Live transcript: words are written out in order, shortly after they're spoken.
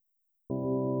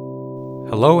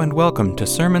Hello and welcome to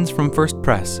Sermons from First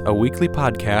Pres, a weekly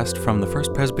podcast from the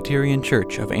First Presbyterian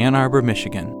Church of Ann Arbor,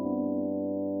 Michigan.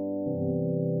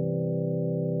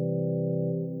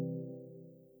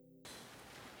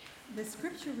 The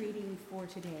scripture reading for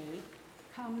today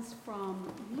comes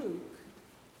from Luke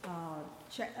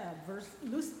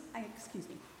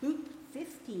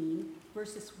 15,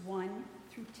 verses 1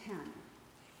 through 10.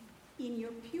 In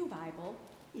your pew Bible,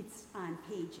 it's on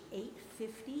page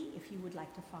 850 if you would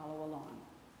like to follow along.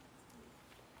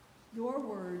 Your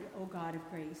word, O God of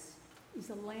grace, is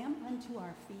a lamp unto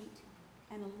our feet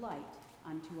and a light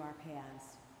unto our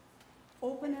paths.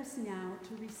 Open us now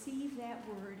to receive that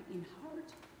word in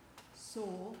heart,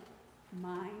 soul,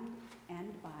 mind,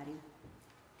 and body,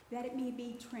 that it may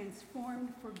be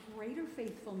transformed for greater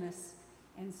faithfulness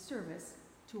and service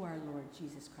to our Lord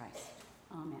Jesus Christ.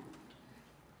 Amen.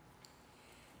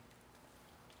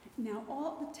 Now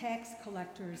all the tax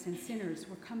collectors and sinners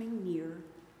were coming near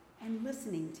and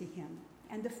listening to him,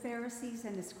 and the Pharisees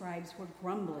and the scribes were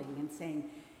grumbling and saying,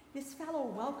 "This fellow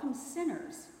welcomes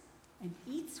sinners and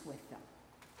eats with them."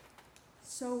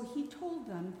 So he told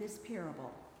them this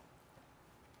parable.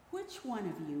 Which one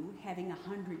of you, having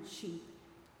 100 sheep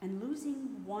and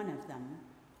losing one of them,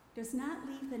 does not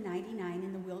leave the 99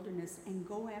 in the wilderness and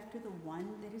go after the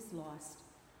one that is lost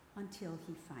until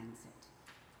he finds it?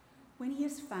 When he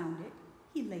has found it,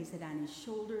 he lays it on his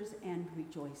shoulders and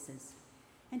rejoices.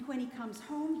 And when he comes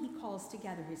home, he calls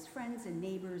together his friends and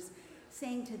neighbors,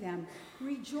 saying to them,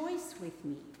 "Rejoice with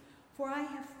me, for I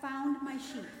have found my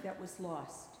sheep that was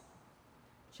lost."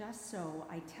 Just so,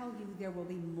 I tell you, there will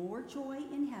be more joy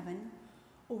in heaven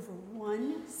over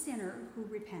one sinner who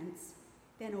repents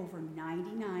than over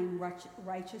 99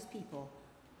 righteous people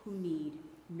who need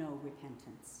no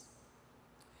repentance.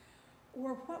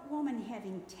 Or what woman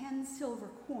having 10 silver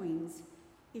coins,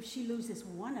 if she loses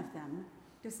one of them,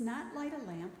 does not light a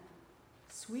lamp,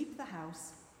 sweep the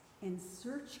house, and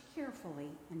search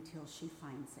carefully until she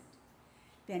finds it?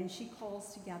 Then she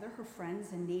calls together her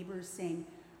friends and neighbors, saying,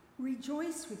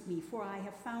 "Rejoice with me, for I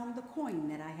have found the coin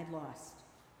that I had lost."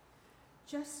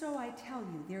 Just so, I tell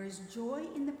you, there is joy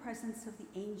in the presence of the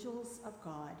angels of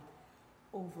God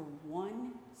over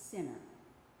one sinner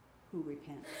who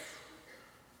repents.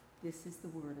 This is the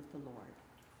word of the Lord.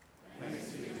 Thanks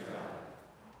be to God.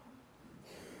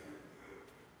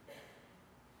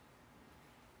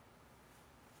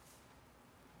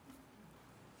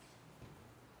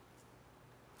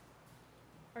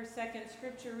 Our second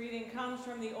scripture reading comes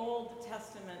from the Old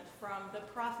Testament, from the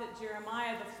prophet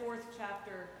Jeremiah, the 4th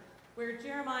chapter, where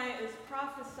Jeremiah is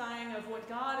prophesying of what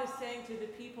God is saying to the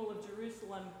people of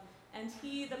Jerusalem, and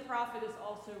he, the prophet, is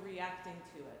also reacting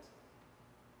to it.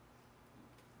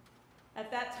 At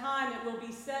that time it will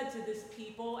be said to this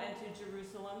people and to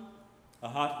Jerusalem, "A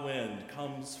hot wind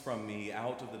comes from me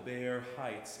out of the bare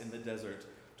heights in the desert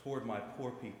toward my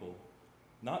poor people,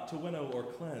 not to winnow or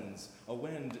cleanse, a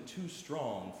wind too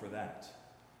strong for that.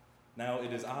 Now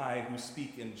it is I who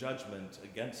speak in judgment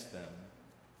against them."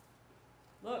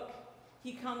 Look,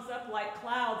 he comes up like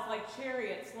clouds, like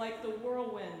chariots, like the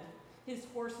whirlwind. His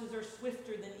horses are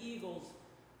swifter than eagles.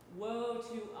 Woe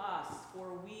to us,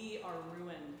 for we are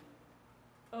ruined.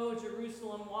 O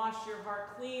Jerusalem, wash your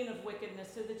heart clean of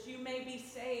wickedness, so that you may be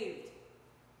saved.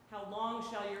 How long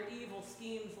shall your evil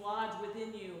schemes lodge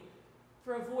within you?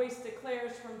 For a voice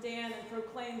declares from Dan and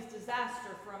proclaims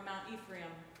disaster from Mount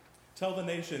Ephraim. Tell the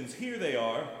nations, here they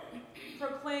are.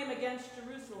 Proclaim against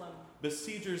Jerusalem.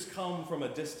 Besiegers come from a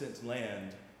distant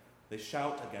land. They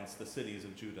shout against the cities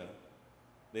of Judah.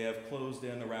 They have closed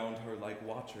in around her like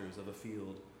watchers of a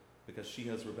field, because she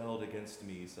has rebelled against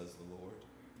me, says the Lord.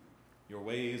 Your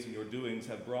ways and your doings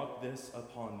have brought this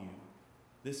upon you.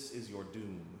 This is your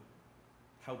doom.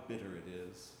 How bitter it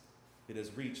is. It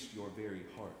has reached your very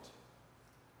heart.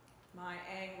 My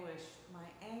anguish,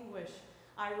 my anguish.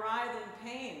 I writhe in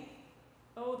pain.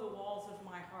 Oh, the walls of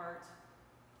my heart.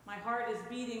 My heart is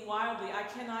beating wildly. I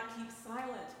cannot keep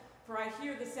silent, for I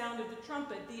hear the sound of the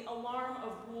trumpet, the alarm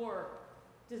of war.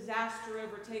 Disaster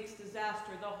overtakes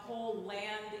disaster. The whole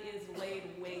land is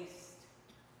laid waste.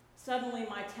 Suddenly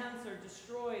my tents are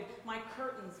destroyed, my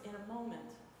curtains in a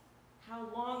moment. How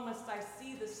long must I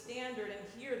see the standard and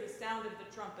hear the sound of the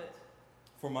trumpet?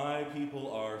 For my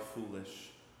people are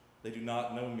foolish. They do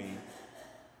not know me.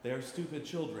 They are stupid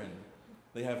children.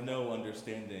 They have no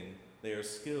understanding. They are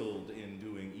skilled in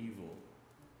doing evil,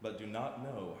 but do not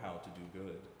know how to do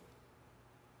good.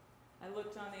 I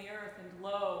looked on the earth, and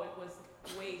lo, it was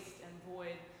waste and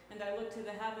void. And I looked to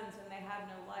the heavens, and they had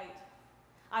no light.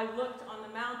 I looked on the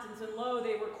mountains, and lo,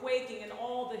 they were quaking, and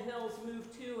all the hills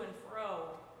moved to and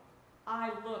fro. I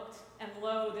looked, and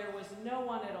lo, there was no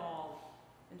one at all.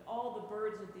 and all the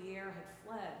birds of the air had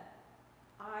fled.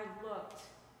 I looked,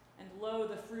 and lo,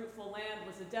 the fruitful land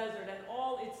was a desert, and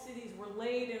all its cities were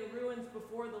laid in ruins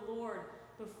before the Lord,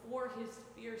 before his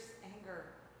fierce anger.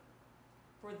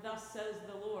 For thus says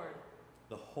the Lord,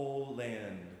 the whole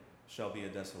land shall be a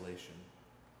desolation,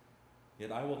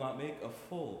 yet I will not make a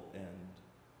full end.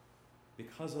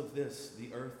 Because of this,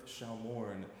 the earth shall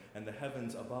mourn, and the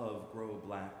heavens above grow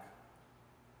black.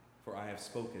 For I have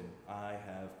spoken, I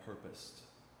have purposed.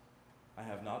 I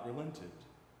have not relented,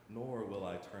 nor will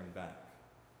I turn back.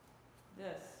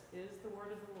 This is the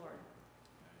word of the Lord.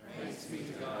 Thanks be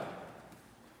to God.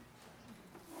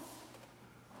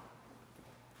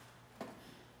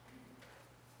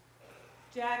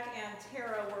 Jack and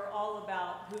Tara were all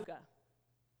about hygge.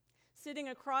 Sitting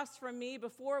across from me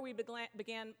before we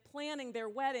began planning their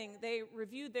wedding, they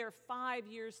reviewed their 5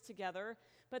 years together,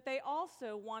 but they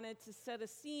also wanted to set a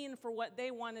scene for what they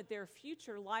wanted their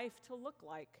future life to look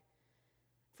like.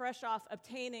 Fresh off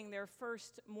obtaining their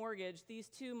first mortgage, these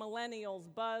two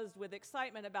millennials buzzed with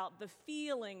excitement about the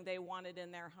feeling they wanted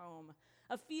in their home,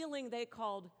 a feeling they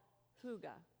called hygge.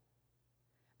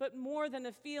 But more than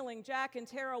a feeling, Jack and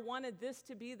Tara wanted this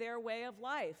to be their way of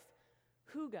life,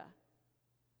 hygge,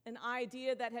 an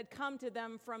idea that had come to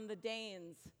them from the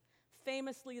Danes,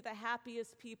 famously the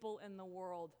happiest people in the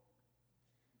world.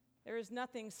 There is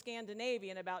nothing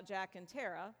Scandinavian about Jack and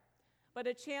Tara, but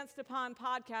a Chanced Upon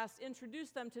podcast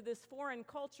introduced them to this foreign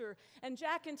culture, and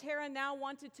Jack and Tara now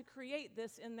wanted to create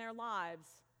this in their lives,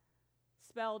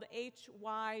 spelled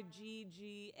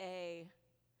Hygga.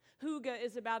 Hygge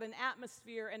is about an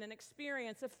atmosphere and an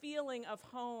experience, a feeling of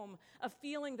home, a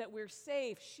feeling that we're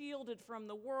safe, shielded from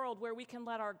the world, where we can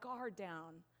let our guard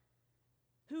down.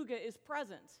 Hygge is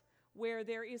present, where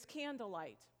there is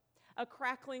candlelight, a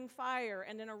crackling fire,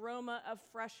 and an aroma of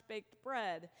fresh-baked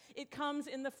bread. It comes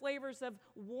in the flavors of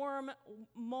warm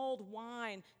mulled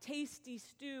wine, tasty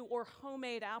stew, or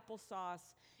homemade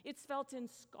applesauce. It's felt in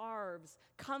scarves,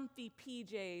 comfy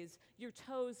PJs, your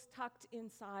toes tucked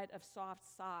inside of soft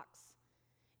socks.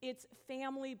 It's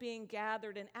family being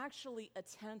gathered and actually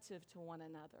attentive to one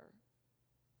another.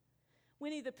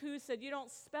 Winnie the Pooh said, "You don't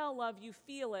spell love, you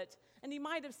feel it." And he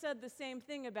might have said the same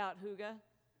thing about hygge.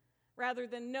 Rather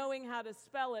than knowing how to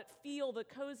spell it, feel the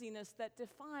coziness that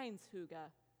defines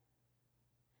hygge.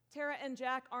 Tara and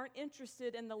Jack aren't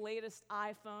interested in the latest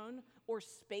iPhone or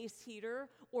space heater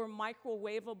or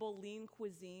microwavable lean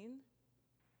cuisine.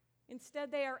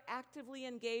 Instead, they are actively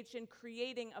engaged in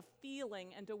creating a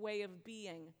feeling and a way of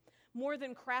being. More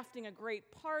than crafting a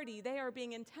great party, they are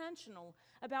being intentional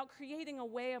about creating a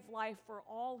way of life for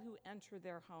all who enter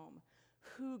their home.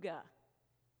 Hygge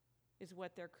is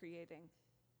what they're creating.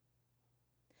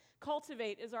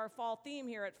 Cultivate is our fall theme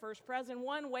here at First Pres, and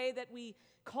one way that we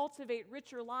cultivate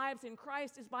richer lives in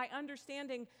Christ is by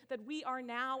understanding that we are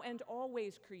now and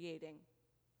always creating.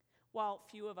 While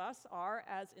few of us are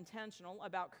as intentional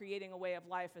about creating a way of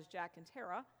life as Jack and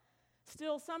Tara,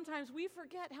 still sometimes we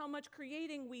forget how much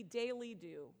creating we daily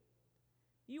do.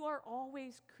 You are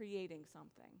always creating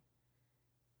something.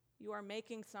 You are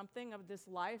making something of this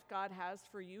life God has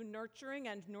for you, nurturing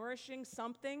and nourishing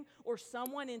something or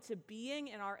someone into being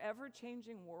in our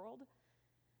ever-changing world.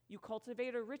 You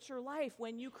cultivate a richer life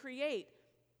when you create,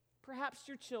 perhaps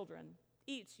your children,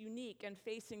 each unique and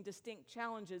facing distinct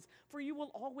challenges, for you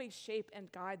will always shape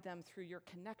and guide them through your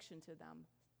connection to them.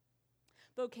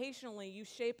 Vocationally, you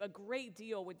shape a great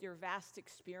deal with your vast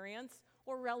experience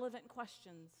or relevant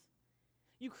questions.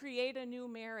 You create a new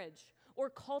marriage or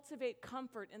cultivate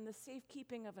comfort in the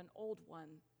safekeeping of an old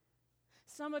one.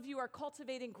 Some of you are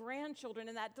cultivating grandchildren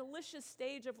in that delicious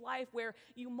stage of life where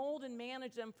you mold and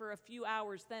manage them for a few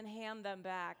hours, then hand them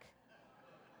back.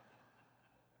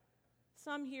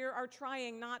 Some here are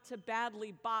trying not to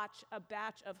badly botch a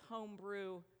batch of home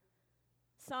brew.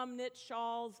 Some knit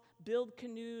shawls, build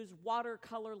canoes,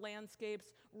 watercolor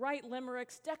landscapes, write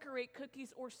limericks, decorate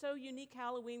cookies, or sew unique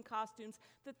Halloween costumes,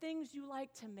 the things you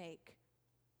like to make.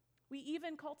 We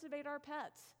even cultivate our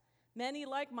pets. Many,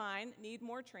 like mine, need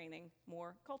more training,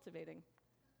 more cultivating.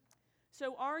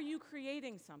 So are you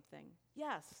creating something?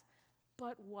 Yes,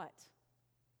 but what?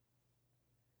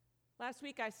 Last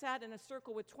week, I sat in a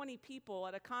circle with 20 people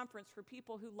at a conference for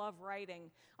people who love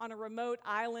writing. On a remote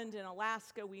island in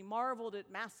Alaska, we marveled at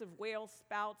massive whale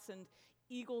spouts and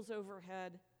eagles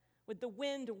overhead, with the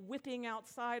wind whipping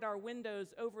outside our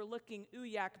windows overlooking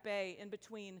Uyak Bay in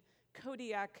between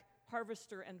Kodiak,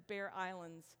 Harvester, and Bear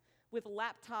Islands. With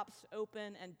laptops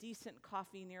open and decent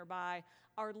coffee nearby,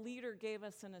 our leader gave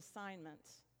us an assignment.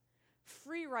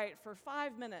 Free write for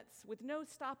 5 minutes with no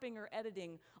stopping or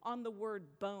editing on the word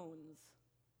bones.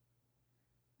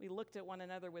 We looked at one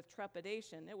another with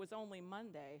trepidation. It was only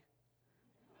Monday.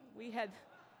 We had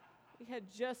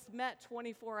just met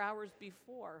 24 hours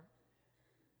before.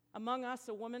 Among us,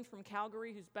 a woman from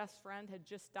Calgary whose best friend had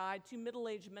just died, 2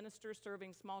 middle-aged ministers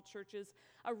serving small churches,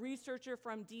 a researcher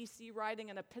from D.C.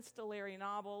 writing an epistolary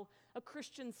novel, a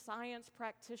Christian Science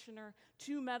practitioner,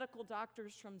 2 medical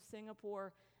doctors from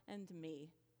Singapore, and me,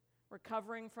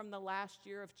 recovering from the last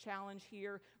year of challenge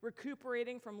here,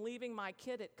 recuperating from leaving my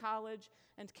kid at college,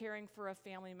 and caring for a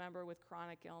family member with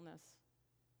chronic illness.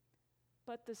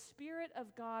 But the Spirit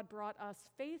of God brought us,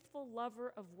 faithful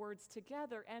lover of words,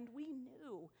 together, and we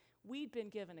knew we'd been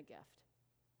given a gift.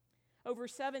 Over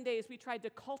 7 days, we tried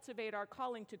to cultivate our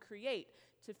calling to create,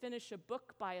 to finish a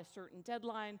book by a certain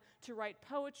deadline, to write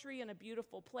poetry in a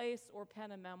beautiful place, or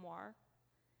pen a memoir,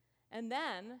 and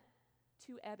then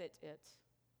to edit it.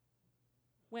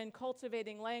 When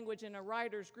cultivating language in a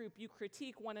writer's group, you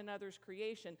critique one another's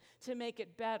creation to make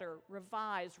it better,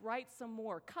 revise, write some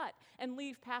more, cut, and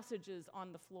leave passages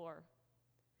on the floor.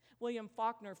 William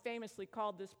Faulkner famously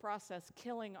called this process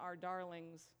killing our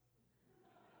darlings.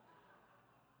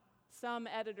 Some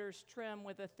editors trim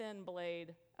with a thin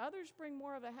blade, others bring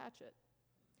more of a hatchet.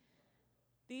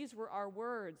 These were our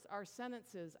words, our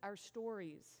sentences, our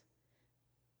stories.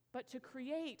 But to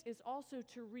create is also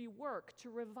to rework, to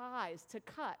revise, to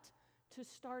cut, to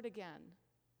start again.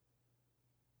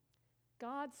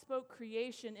 God spoke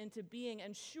creation into being,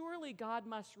 and surely God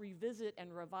must revisit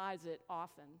and revise it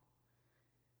often.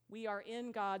 We are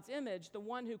in God's image, the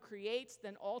one who creates,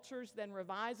 then alters, then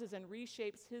revises and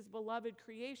reshapes his beloved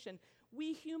creation.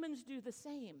 We humans do the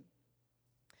same.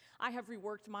 I have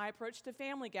reworked my approach to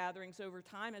family gatherings over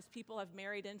time as people have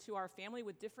married into our family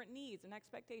with different needs and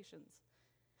expectations.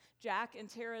 Jack and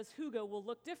Tara's Hugo will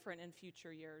look different in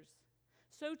future years.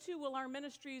 So too will our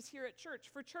ministries here at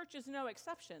church, for church is no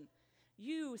exception.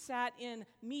 You sat in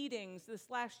meetings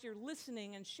this last year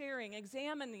listening and sharing,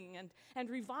 examining and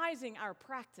revising our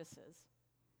practices.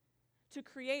 To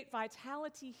create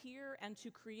vitality here and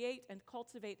to create and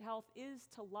cultivate health is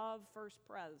to love First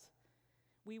Pres.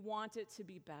 We want it to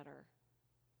be better.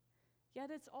 Yet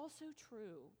it's also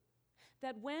true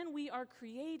that when we are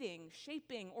creating,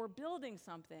 shaping, or building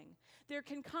something, there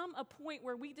can come a point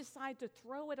where we decide to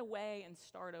throw it away and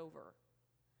start over.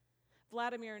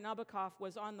 Vladimir Nabokov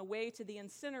was on the way to the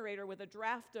incinerator with a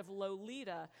draft of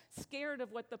Lolita, scared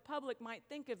of what the public might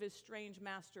think of his strange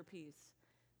masterpiece,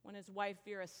 when his wife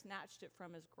Vera snatched it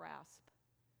from his grasp.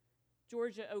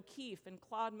 Georgia O'Keeffe and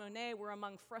Claude Monet were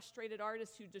among frustrated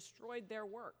artists who destroyed their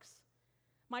works.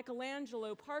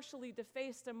 Michelangelo partially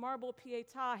defaced a marble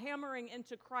Pietà, hammering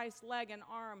into Christ's leg and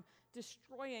arm,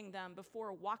 destroying them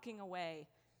before walking away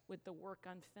with the work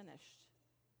unfinished.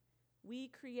 We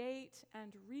create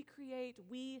and recreate,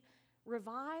 we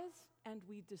revise and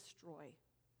we destroy.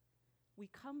 We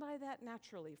come by that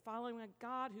naturally, following a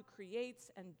God who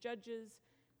creates and judges,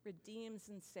 redeems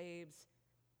and saves.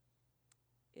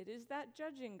 It is that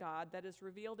judging God that is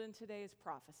revealed in today's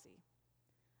prophecy.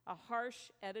 A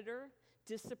harsh editor,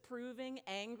 disapproving,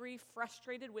 angry,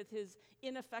 frustrated with his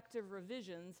ineffective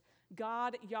revisions,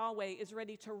 God, Yahweh, is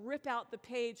ready to rip out the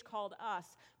page called us,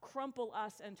 crumple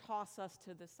us, and toss us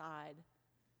to the side.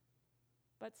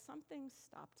 But something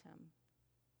stopped him.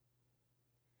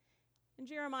 In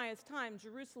Jeremiah's time,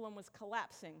 Jerusalem was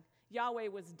collapsing. Yahweh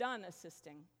was done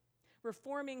assisting.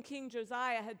 Reforming King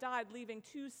Josiah had died, leaving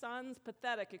 2 sons,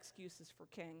 pathetic excuses for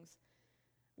kings.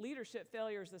 Leadership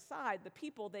failures aside, the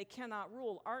people they cannot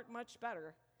rule aren't much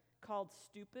better, called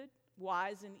stupid,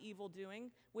 wise in evil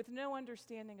doing, with no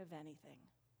understanding of anything.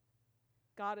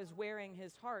 God is wearing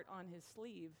his heart on his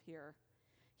sleeve here.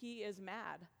 He is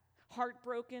mad,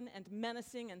 heartbroken and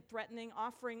menacing and threatening,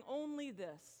 offering only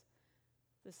this: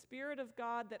 the Spirit of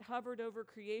God that hovered over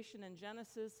creation in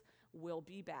Genesis will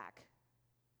be back,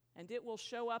 and it will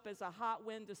show up as a hot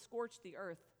wind to scorch the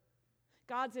earth.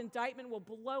 God's indictment will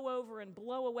blow over and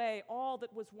blow away all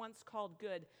that was once called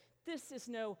good. This is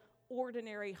no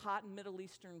ordinary hot Middle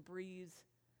Eastern breeze.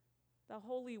 The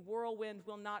holy whirlwind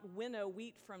will not winnow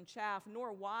wheat from chaff,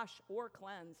 nor wash or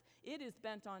cleanse. It is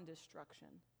bent on destruction.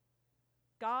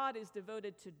 God is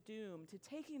devoted to doom, to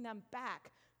taking them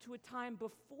back to a time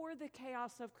before the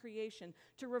chaos of creation,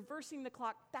 to reversing the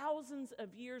clock thousands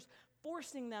of years,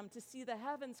 forcing them to see the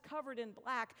heavens covered in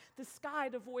black, the sky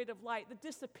devoid of light, the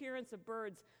disappearance of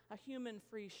birds, a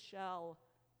human-free shell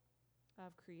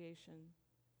of creation.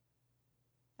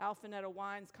 Alphanetta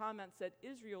Wines comments that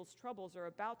Israel's troubles are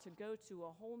about to go to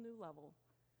a whole new level.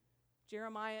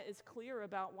 Jeremiah is clear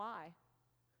about why.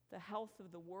 The health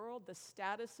of the world, the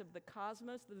status of the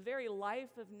cosmos, the very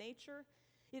life of nature,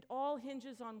 it all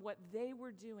hinges on what they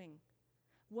were doing.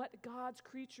 what God's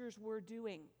creatures were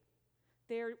doing.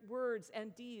 Their words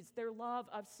and deeds, their love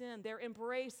of sin, their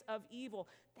embrace of evil,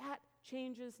 that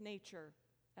changes nature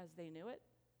as they knew it.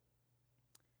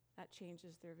 That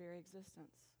changes their very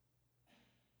existence.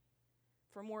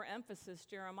 For more emphasis,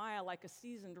 Jeremiah, like a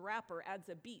seasoned rapper, adds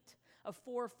a beat, a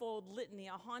fourfold litany,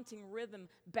 a haunting rhythm,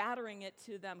 battering it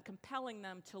to them, compelling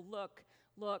them to look,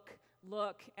 look,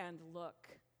 look, and look.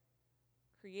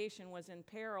 Creation was in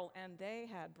peril, and they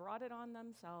had brought it on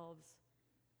themselves.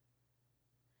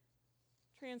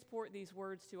 Transport these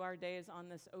words to our days on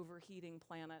this overheating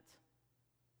planet.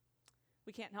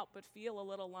 We can't help but feel a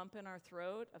little lump in our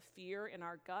throat, a fear in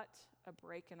our gut, a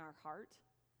break in our heart.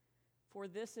 For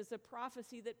this is a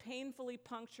prophecy that painfully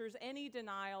punctures any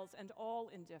denials and all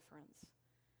indifference.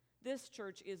 This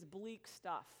church is bleak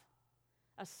stuff,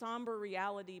 a somber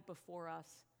reality before us.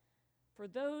 For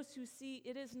those who see,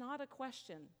 it is not a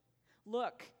question.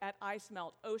 Look at ice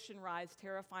melt, ocean rise,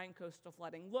 terrifying coastal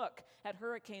flooding. Look at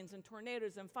hurricanes and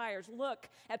tornadoes and fires. Look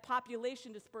at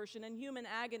population dispersion and human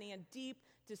agony and deep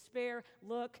despair.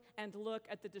 Look and look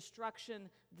at the destruction,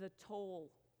 the toll.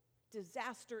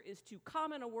 Disaster is too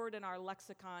common a word in our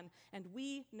lexicon, and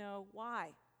we know why.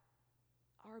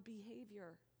 Our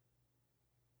behavior.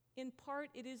 In part,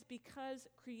 it is because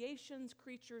creation's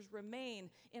creatures remain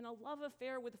in a love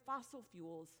affair with fossil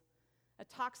fuels, a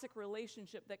toxic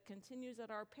relationship that continues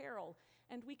at our peril,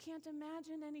 and we can't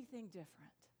imagine anything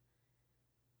different.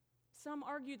 Some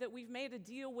argue that we've made a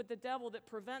deal with the devil that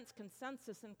prevents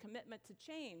consensus and commitment to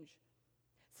change.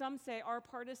 Some say our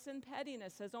partisan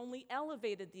pettiness has only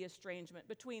elevated the estrangement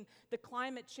between the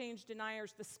climate change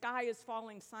deniers, the sky is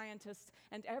falling scientists,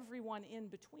 and everyone in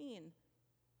between.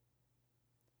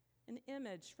 An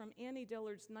image from Annie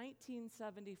Dillard's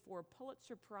 1974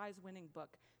 Pulitzer Prize-winning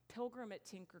book, Pilgrim at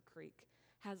Tinker Creek,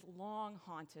 has long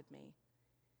haunted me.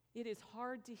 It is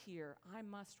hard to hear, I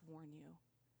must warn you.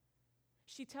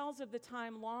 She tells of the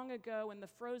time long ago in the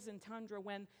frozen tundra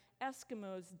when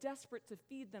Eskimos, desperate to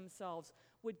feed themselves,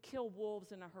 would kill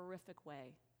wolves in a horrific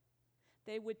way.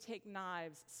 They would take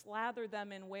knives, slather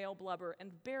them in whale blubber,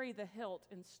 and bury the hilt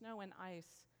in snow and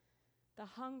ice. The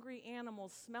hungry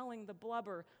animals, smelling the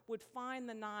blubber, would find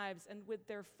the knives and with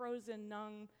their frozen,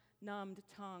 numbed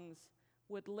tongues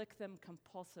would lick them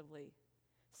compulsively,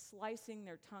 slicing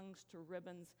their tongues to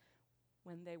ribbons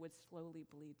when they would slowly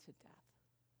bleed to death.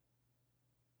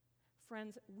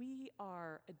 Friends, we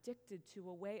are addicted to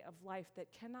a way of life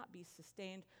that cannot be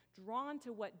sustained, drawn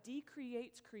to what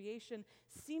decreates creation,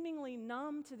 seemingly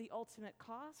numb to the ultimate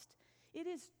cost. It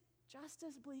is just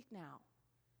as bleak now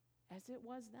as it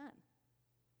was then.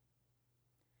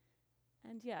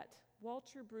 And yet,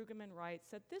 Walter Brueggemann writes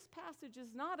that this passage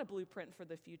is not a blueprint for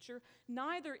the future,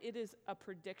 neither it is a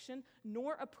prediction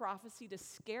nor a prophecy to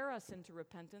scare us into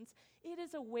repentance. It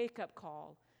is a wake-up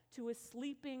call to a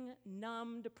sleeping,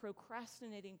 numbed,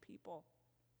 procrastinating people.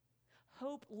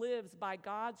 Hope lives by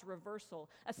God's reversal.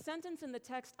 A sentence in the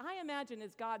text, I imagine,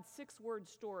 is God's 6-word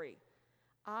story.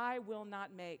 I will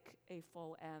not make a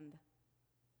full end.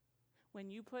 When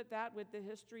you put that with the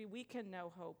history, we can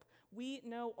know hope. We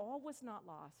know all was not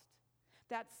lost.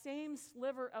 That same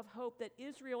sliver of hope that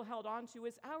Israel held on to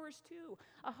is ours too.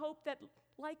 A hope that,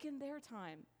 like in their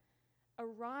time,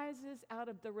 arises out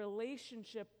of the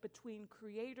relationship between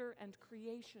creator and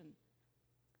creation.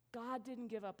 God didn't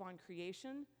give up on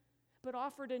creation, but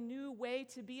offered a new way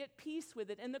to be at peace with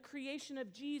it in the creation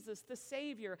of Jesus, the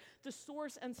Savior, the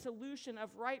source and solution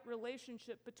of right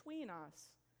relationship between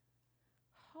us.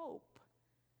 Hope.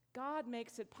 God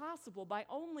makes it possible by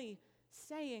only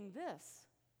saying this: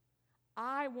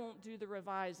 I won't do the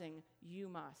revising, you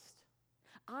must.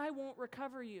 I won't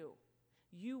recover you,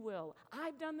 you will.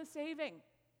 I've done the saving.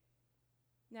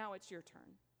 Now it's your turn.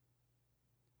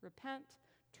 Repent,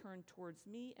 turn towards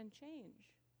me, and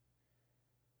change.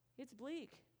 It's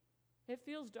bleak. It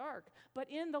feels dark.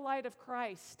 But in the light of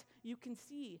Christ, you can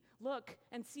look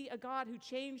and see a God who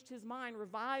changed his mind,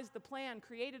 revised the plan,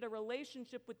 created a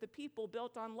relationship with the people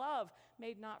built on love,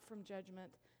 made not from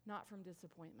judgment, not from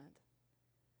disappointment.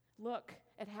 Look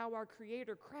at how our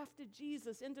Creator crafted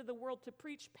Jesus into the world to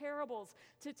preach parables,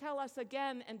 to tell us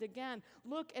again and again.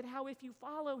 Look at how if you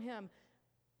follow him,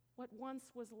 what once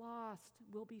was lost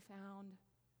will be found.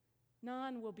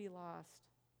 None will be lost.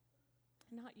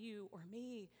 Not you or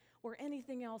me or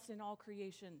anything else in all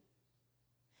creation.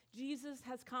 Jesus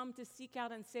has come to seek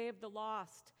out and save the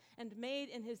lost, and made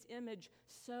in his image,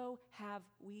 so have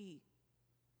we.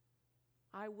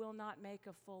 I will not make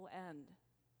a full end.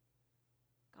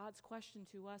 God's question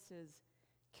to us is,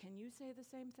 can you say the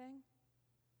same thing?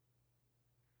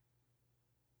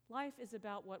 Life is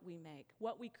about what we make,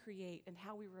 what we create, and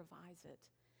how we revise it.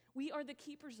 We are the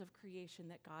keepers of creation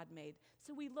that God made.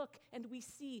 So we look and we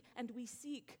see and we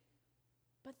seek.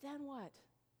 But then what?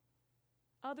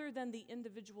 Other than the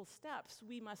individual steps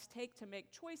we must take to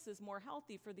make choices more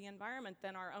healthy for the environment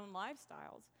than our own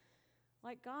lifestyles,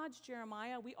 like God's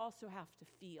Jeremiah, we also have to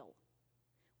feel.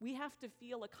 We have to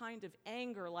feel a kind of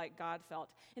anger like God felt.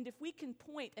 And if we can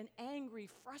point an angry,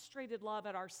 frustrated love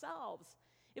at ourselves,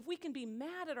 if we can be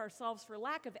mad at ourselves for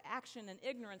lack of action and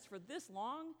ignorance for this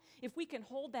long, if we can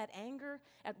hold that anger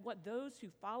at what those who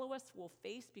follow us will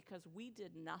face because we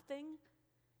did nothing,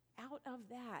 out of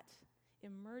that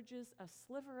emerges a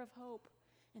sliver of hope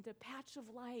and a patch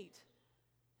of light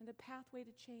and a pathway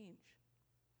to change.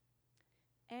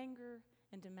 Anger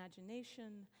and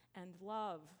imagination and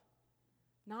love,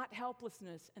 not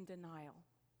helplessness and denial.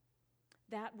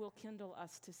 That will kindle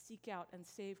us to seek out and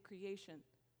save creation.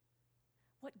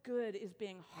 What good is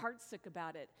being heartsick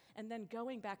about it and then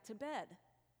going back to bed?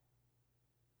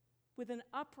 With an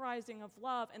uprising of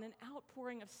love and an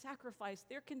outpouring of sacrifice,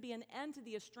 there can be an end to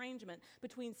the estrangement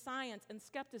between science and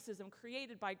skepticism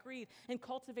created by greed and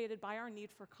cultivated by our need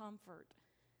for comfort.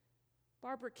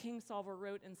 Barbara Kingsolver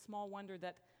wrote in Small Wonder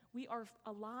that we are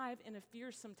alive in a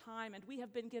fearsome time, and we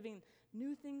have been given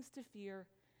new things to fear.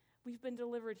 We've been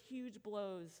delivered huge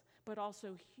blows, but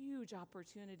also huge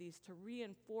opportunities to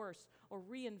reinforce or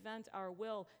reinvent our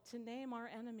will, to name our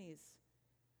enemies.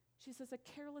 She says, a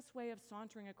careless way of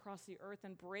sauntering across the earth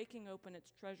and breaking open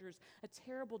its treasures, a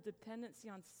terrible dependency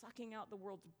on sucking out the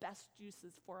world's best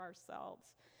juices for ourselves.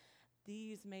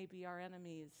 These may be our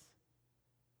enemies.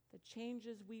 The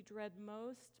changes we dread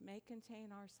most may contain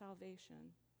our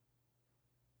salvation.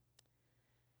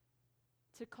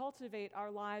 To cultivate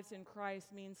our lives in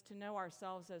Christ means to know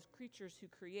ourselves as creatures who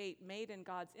create, made in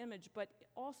God's image, but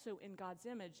also in God's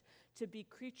image, to be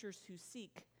creatures who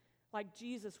seek. Like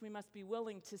Jesus, we must be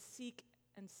willing to seek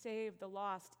and save the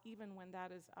lost, even when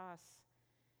that is us.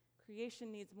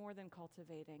 Creation needs more than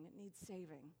cultivating, it needs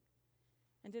saving.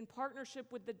 And in partnership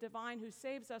with the divine who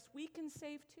saves us, we can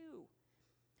save too.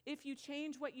 If you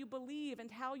change what you believe and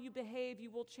how you behave,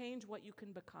 you will change what you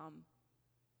can become.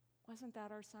 Wasn't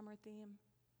that our summer theme?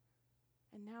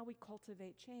 And now we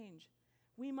cultivate change.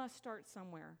 We must start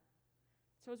somewhere.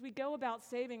 So as we go about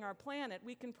saving our planet,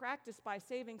 we can practice by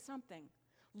saving something,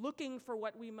 looking for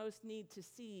what we most need to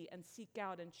see and seek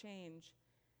out and change.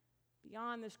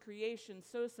 Beyond this creation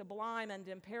so sublime and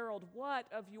imperiled, what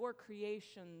of your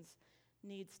creations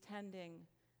needs tending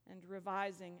and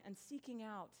revising and seeking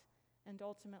out and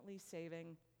ultimately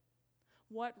saving?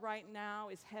 What right now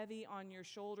is heavy on your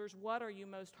shoulders? What are you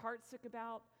most heartsick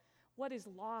about? What is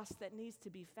lost that needs to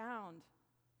be found?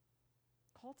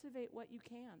 Cultivate what you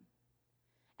can.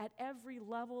 At every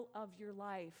level of your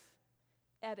life,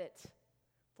 edit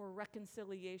for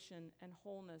reconciliation and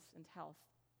wholeness and health.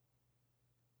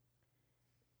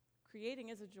 Creating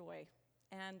is a joy,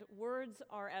 and words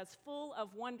are as full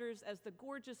of wonders as the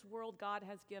gorgeous world God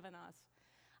has given us.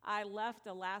 I left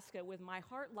Alaska with my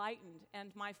heart lightened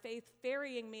and my faith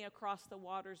ferrying me across the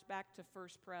waters back to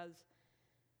First Pres.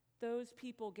 Those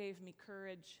people gave me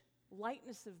courage,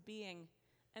 lightness of being,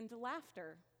 and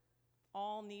laughter,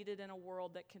 all needed in a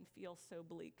world that can feel so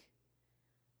bleak.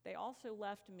 They also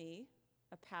left me,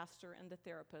 a pastor and a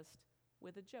therapist,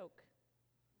 with a joke.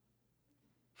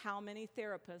 How many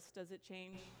therapists does it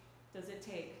take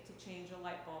to change a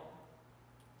light bulb?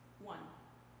 One.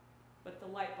 But the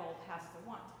light bulb has to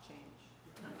want to change.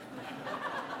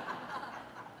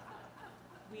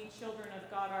 We children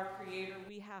of God, our Creator,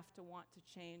 we have to want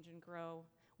to change and grow.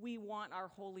 We want our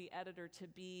holy editor to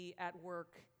be at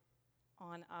work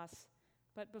on us.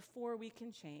 But before we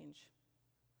can change,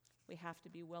 we have to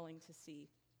be willing to see.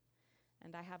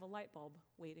 And I have a light bulb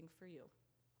waiting for you.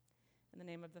 In the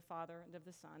name of the Father, and of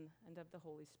the Son, and of the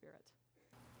Holy Spirit.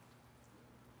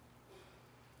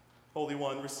 Holy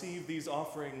One, receive these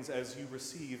offerings as you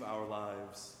receive our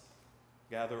lives.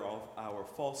 Gather all our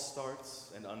false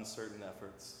starts and uncertain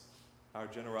efforts, our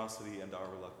generosity and our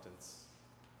reluctance.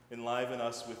 Enliven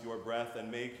us with your breath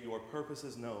and make your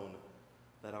purposes known,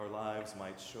 that our lives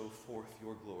might show forth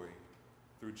your glory.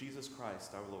 Through Jesus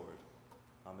Christ our Lord.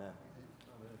 Amen.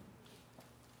 Amen.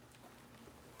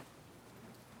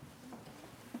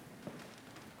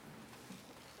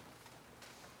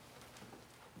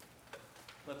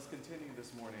 Let us continue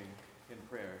this morning in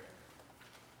prayer.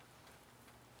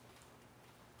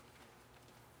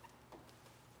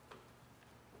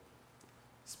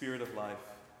 Spirit of life,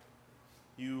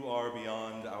 you are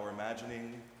beyond our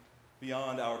imagining,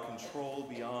 beyond our control,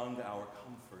 beyond our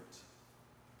comfort.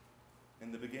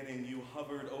 In the beginning, you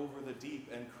hovered over the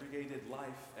deep and created life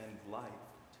and light.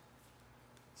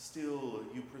 Still,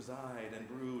 you preside and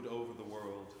brood over the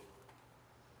world.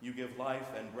 You give life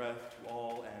and breath to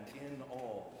all, and in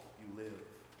all you live.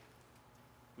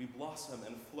 We blossom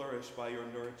and flourish by your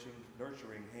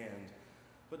nurturing hand,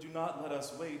 but do not let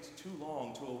us wait too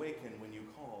long to awaken when you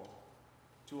call,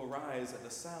 to arise at the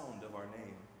sound of our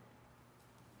name.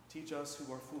 Teach us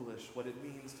who are foolish what it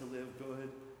means to live good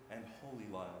and holy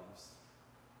lives.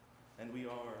 And we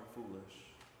are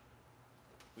foolish.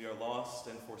 We are lost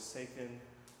and forsaken,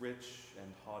 rich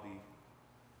and haughty.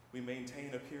 We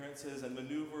maintain appearances and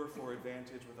maneuver for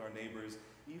advantage with our neighbors,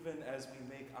 even as we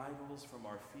make idols from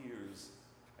our fears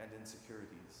and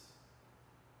insecurities.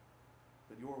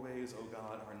 But your ways, O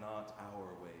God, are not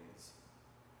our ways.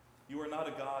 You are not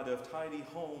a God of tidy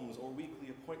homes or weekly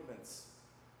appointments.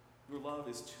 Your love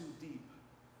is too deep,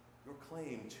 your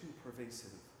claim too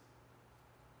pervasive.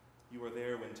 You are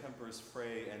there when tempers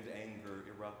fray and anger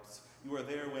erupts. You are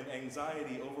there when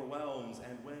anxiety overwhelms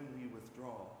and when we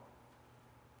withdraw.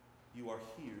 You are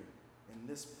here, in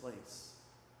this place,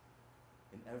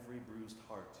 in every bruised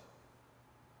heart,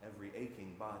 every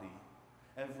aching body,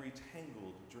 every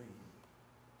tangled dream.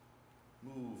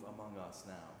 Move among us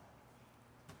now.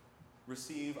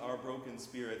 Receive our broken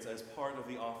spirits as part of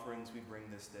the offerings we bring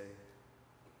this day.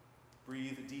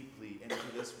 Breathe deeply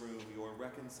into this room your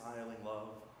reconciling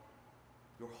love,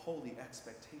 your holy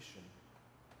expectation,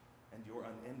 and your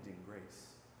unending grace.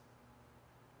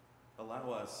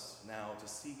 Allow us now to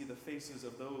see the faces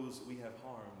of those we have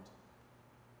harmed,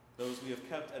 those we have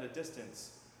kept at a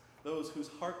distance, those whose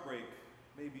heartbreak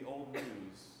may be old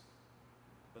news,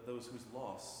 but those whose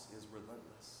loss is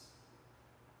relentless.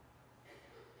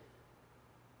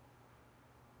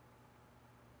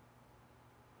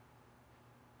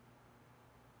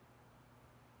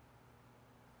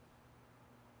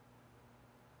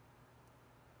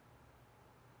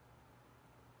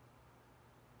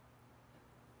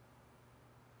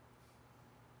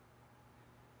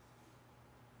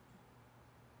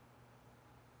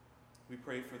 We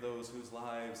pray for those whose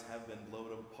lives have been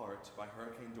blown apart by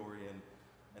Hurricane Dorian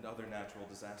and other natural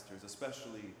disasters,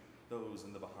 especially those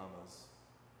in the Bahamas.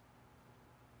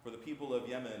 For the people of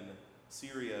Yemen,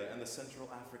 Syria, and the Central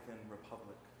African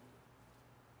Republic.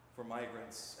 For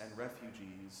migrants and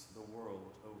refugees the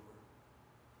world over.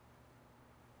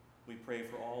 We pray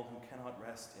for all who cannot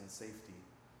rest in safety,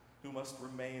 who must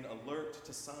remain alert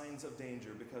to signs of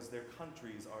danger because their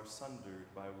countries are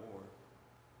sundered by war,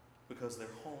 because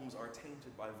their homes are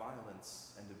tainted by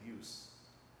violence and abuse,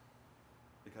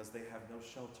 because they have no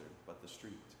shelter but the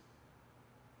street.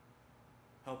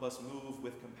 Help us move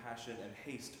with compassion and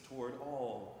haste toward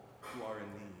all who are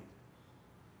in need.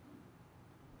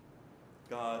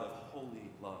 God of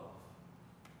holy love,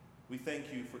 we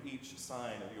thank you for each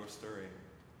sign of your stirring,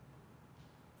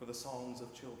 for the songs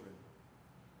of children,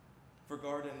 for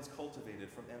gardens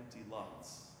cultivated from empty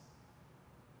lots,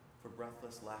 for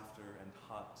breathless laughter and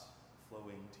hot,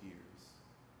 flowing tears,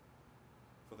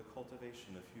 for the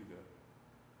cultivation of Hugo,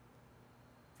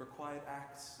 for quiet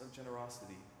acts of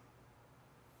generosity,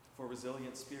 for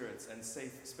resilient spirits and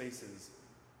safe spaces,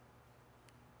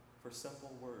 for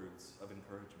simple words of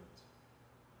encouragement.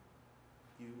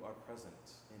 You are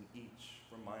present in each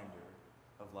reminder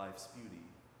of life's beauty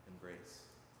and grace.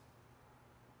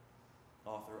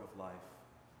 Author of life,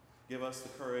 give us the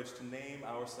courage to name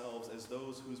ourselves as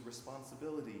those whose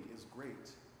responsibility is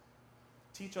great.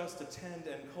 Teach us to tend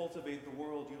and cultivate the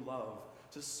world you love,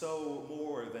 to sow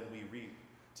more than we reap,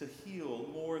 to heal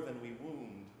more than we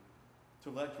wound, to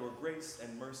let your grace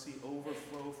and mercy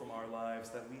overflow from our lives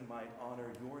that we might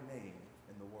honor your name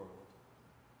in the world.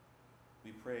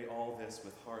 We pray all this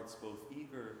with hearts both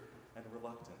eager and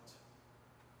reluctant,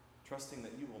 trusting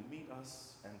that you will meet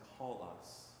us and call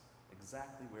us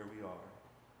exactly where we are.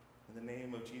 In the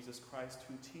name of Jesus Christ,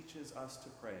 who teaches us to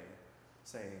pray,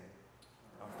 saying,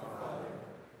 Our Father,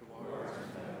 who art in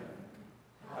heaven,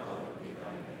 hallowed be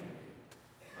thy name.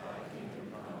 Thy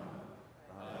kingdom come,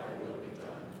 thy will be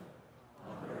done,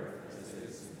 on earth as it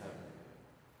is in heaven.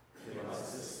 Give us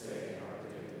this day our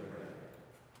daily bread,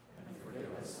 and forgive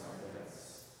us our debts,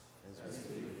 as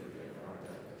we forgive our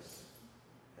debtors.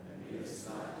 And lead us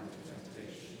not into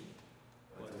temptation,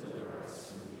 but deliver us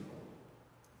from evil.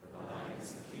 For thine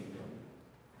is the kingdom,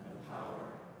 and the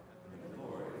power, and the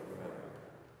glory forever.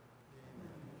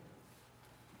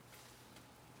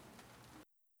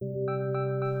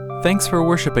 Thanks for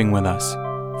worshiping with us.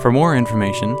 For more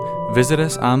information, visit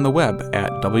us on the web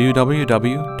at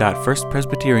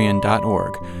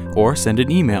www.firstpresbyterian.org or send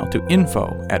an email to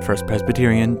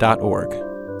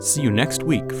info@firstpresbyterian.org. See you next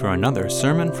week for another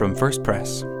sermon from First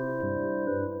Pres.